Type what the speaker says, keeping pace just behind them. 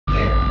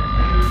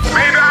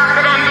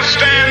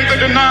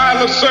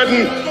denial of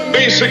certain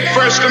basic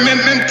First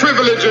Amendment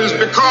privileges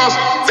because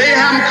they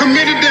haven't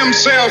committed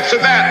themselves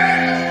to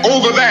that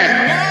over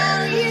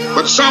that.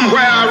 But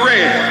somewhere I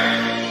read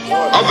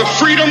of the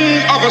freedom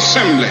of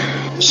assembly.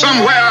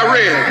 Somewhere I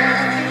read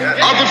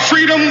of the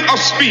freedom of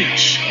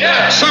speech.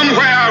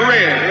 Somewhere I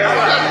read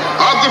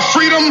of the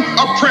freedom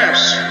of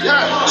press.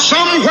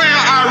 Somewhere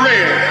I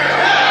read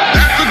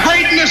that the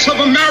greatness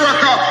of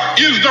America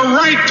is the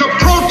right to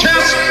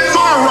protest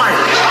for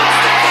rights.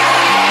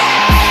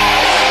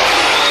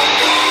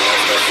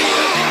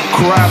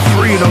 Cry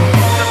freedom,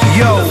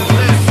 yo.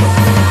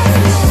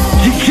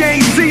 You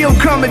can't see them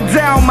coming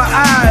down my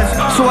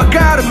eyes, so I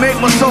gotta make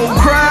my soul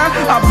cry.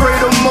 I pray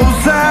the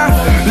Most High,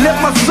 let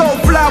my soul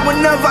fly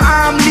whenever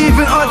I'm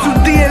leaving unto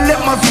thee, and let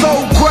my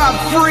soul cry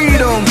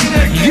freedom.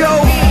 Yo,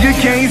 you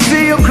can't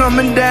see them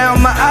coming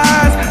down my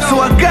eyes, so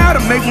I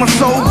gotta make my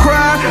soul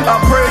cry. I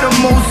pray the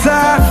Most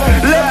High,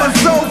 let my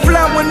soul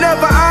fly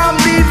whenever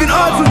I'm leaving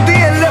unto thee,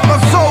 and let my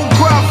soul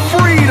cry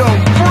freedom.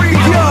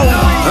 Yo,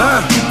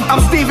 I'm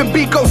Stephen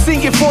Biko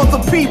singing for the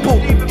people,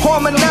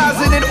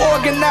 harmonizing and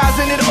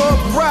organizing and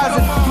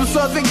uprising. From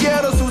Southern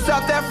ghettos to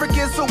South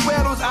African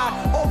Sowetos,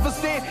 I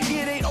overstand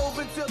it ain't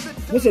over till the...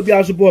 What's up, y'all?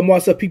 It's your boy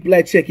Marcel, P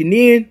Black checking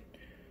in.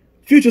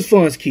 Futures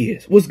Funds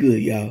Kids, what's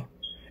good, y'all?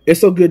 It's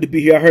so good to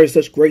be here. I heard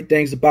such great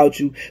things about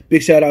you.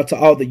 Big shout out to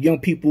all the young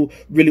people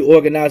really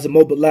organized and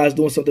mobilized,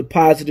 doing something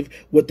positive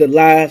with their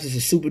lives. It's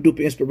a super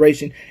duper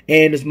inspiration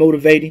and it's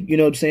motivating, you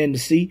know what I'm saying, to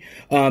see.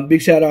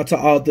 Big shout out to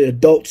all the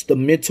adults, the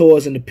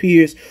mentors, and the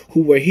peers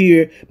who were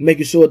here,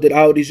 making sure that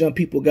all these young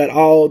people got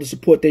all the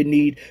support they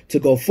need to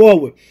go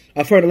forward.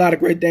 I've heard a lot of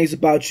great things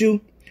about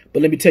you.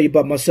 But let me tell you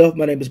about myself.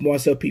 My name is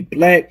Marcel P.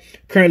 Black.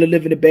 Currently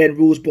living in Baton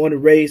Rouge, born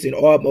and raised in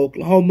Auburn,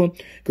 Oklahoma.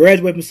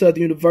 Graduated from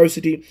Southern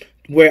University,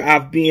 where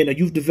I've been a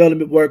youth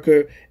development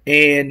worker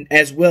and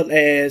as well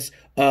as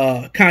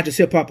conscious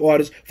hip hop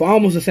artist for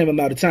almost the same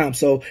amount of time.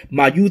 So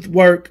my youth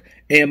work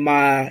and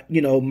my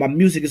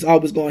music is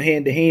always going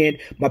hand to hand.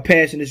 My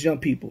passion is young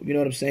people. You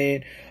know what I'm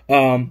saying?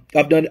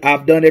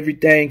 I've done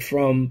everything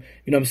from,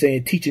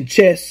 teaching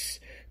chess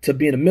to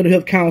being a mental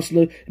health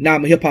counselor. Now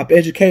I'm a hip hop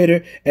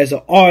educator. As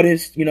an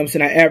artist, I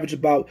average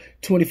about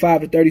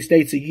 25 to 30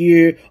 states a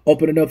year,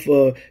 opening up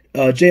for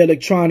J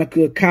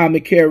Electronica,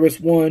 Comic,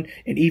 KRS-One,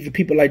 and even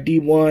people like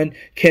D1,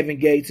 Kevin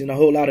Gates, and a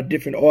whole lot of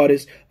different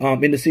artists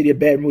in the city of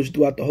Baton Rouge,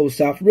 throughout the whole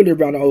South, really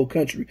around the whole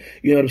country.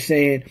 You know what I'm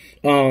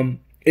saying?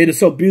 It is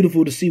so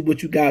beautiful to see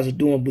what you guys are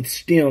doing with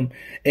STEM,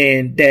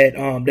 and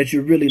that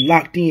you're really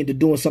locked in to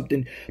doing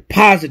something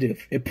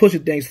positive and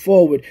pushing things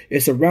forward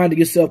and surrounding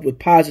yourself with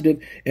positive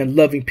and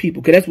loving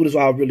people. Because that's what it's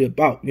all really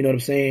about. You know what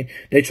I'm saying?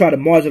 They try to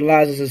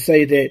marginalize us and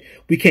say that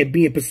we can't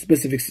be in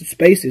specific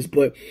spaces,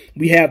 but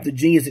we have the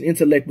genius and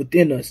intellect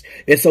within us.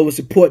 And so it's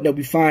important that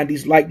we find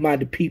these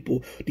like-minded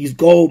people, these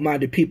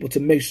goal-minded people, to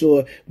make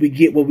sure we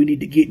get what we need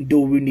to get and do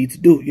what we need to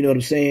do. You know what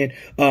I'm saying?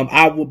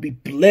 I will be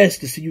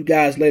blessed to see you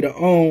guys later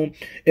on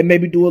and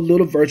maybe do a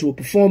little virtual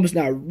performance.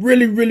 Now, I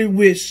really, really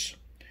wish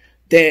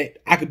that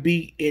I could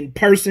be in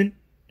person,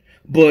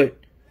 but,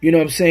 you know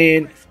what I'm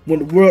saying, when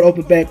the world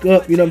opens back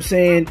up, you know what I'm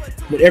saying,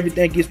 when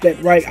everything gets back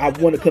right, I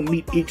want to come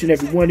meet each and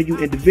every one of you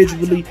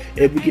individually,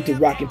 and we get to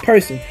rock in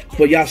person.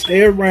 But y'all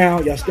stay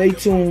around, y'all stay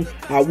tuned.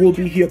 I will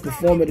be here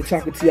performing and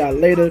talking to y'all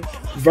later,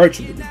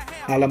 virtually.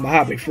 I love my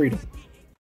hobby, freedom.